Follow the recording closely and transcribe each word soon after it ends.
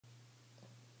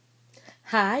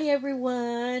Hi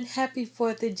everyone, happy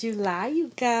 4th of July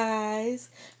you guys.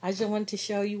 I just wanted to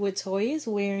show you what Toy is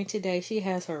wearing today. She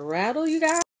has her rattle, you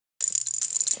guys.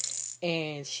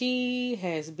 And she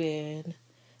has been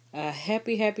a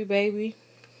happy baby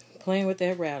playing with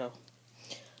that rattle.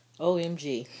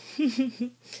 OMG.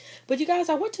 But you guys,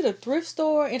 I went to the thrift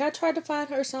store and I tried to find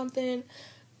her something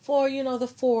for, the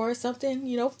 4th,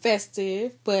 something,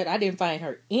 festive. But I didn't find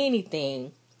her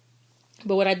anything.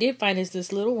 But what I did find is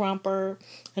this little romper,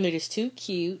 and it is too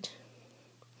cute.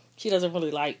 She doesn't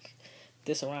really like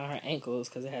this around her ankles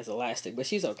because it has elastic, but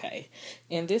she's okay.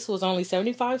 And this was only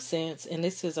 75 cents, and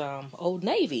this is Old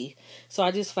Navy. So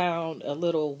I just found a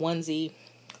little onesie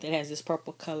that has this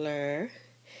purple color,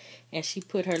 and she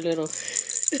put her little,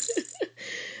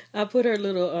 I put her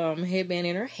little headband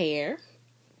in her hair.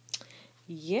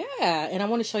 Yeah, and I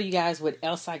want to show you guys what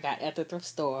else I got at the thrift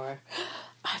store.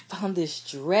 I found this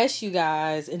dress, you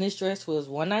guys, and this dress was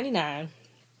 $1.99.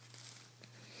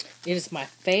 It is my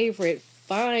favorite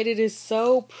find. It is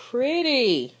so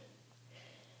pretty.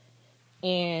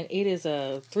 And it is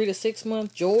a 3 to 6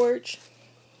 month George.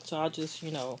 So I'll just,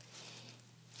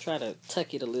 try to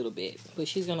tuck it a little bit. But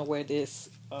she's going to wear this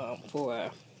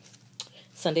for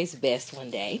Sunday's best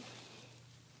one day.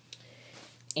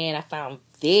 And I found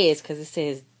this because it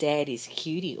says Daddy's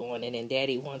Cutie on it. And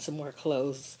Daddy wants some more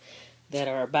clothes that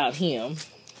are about him.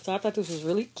 So I thought this was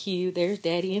really cute. There's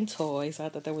Daddy and Toy. So I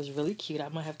thought that was really cute. I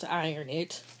might have to iron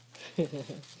it.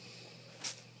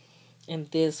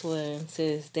 And this one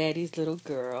says Daddy's Little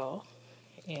Girl.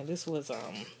 And this was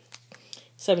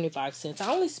 75 cents.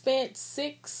 I only spent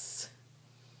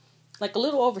a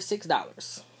little over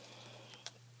 $6.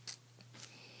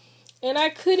 And I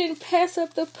couldn't pass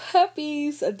up the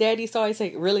puppies. Daddy saw it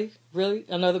say, really?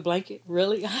 Another blanket?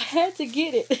 Really? I had to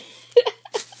get it.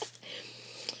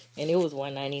 And it was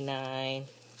 $1.99.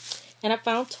 And I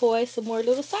found Toy some more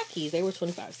little sockies. They were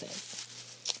 25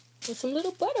 cents. With some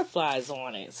little butterflies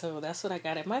on it. So that's what I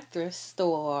got at my thrift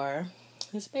store.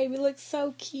 This baby looks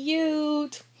so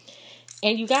cute.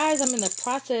 And you guys, I'm in the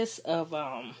process of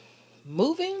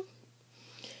moving.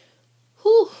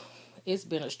 Whew. It's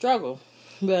been a struggle.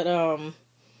 But,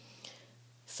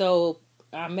 so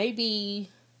y'all may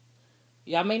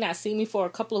not see me for a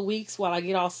couple of weeks while I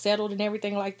get all settled and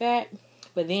everything like that.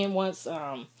 But then once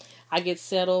I get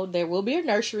settled, there will be a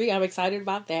nursery. I'm excited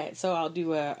about that. So I'll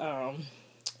do I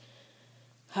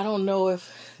don't know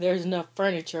if there's enough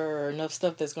furniture or enough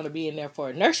stuff that's going to be in there for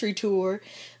a nursery tour.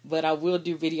 But I will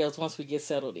do videos once we get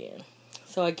settled in.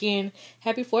 So again,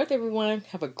 happy 4th, everyone.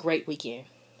 Have a great weekend.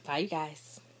 Bye, you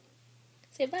guys.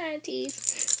 Say bye,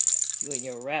 aunties. You and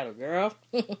your rattle, girl.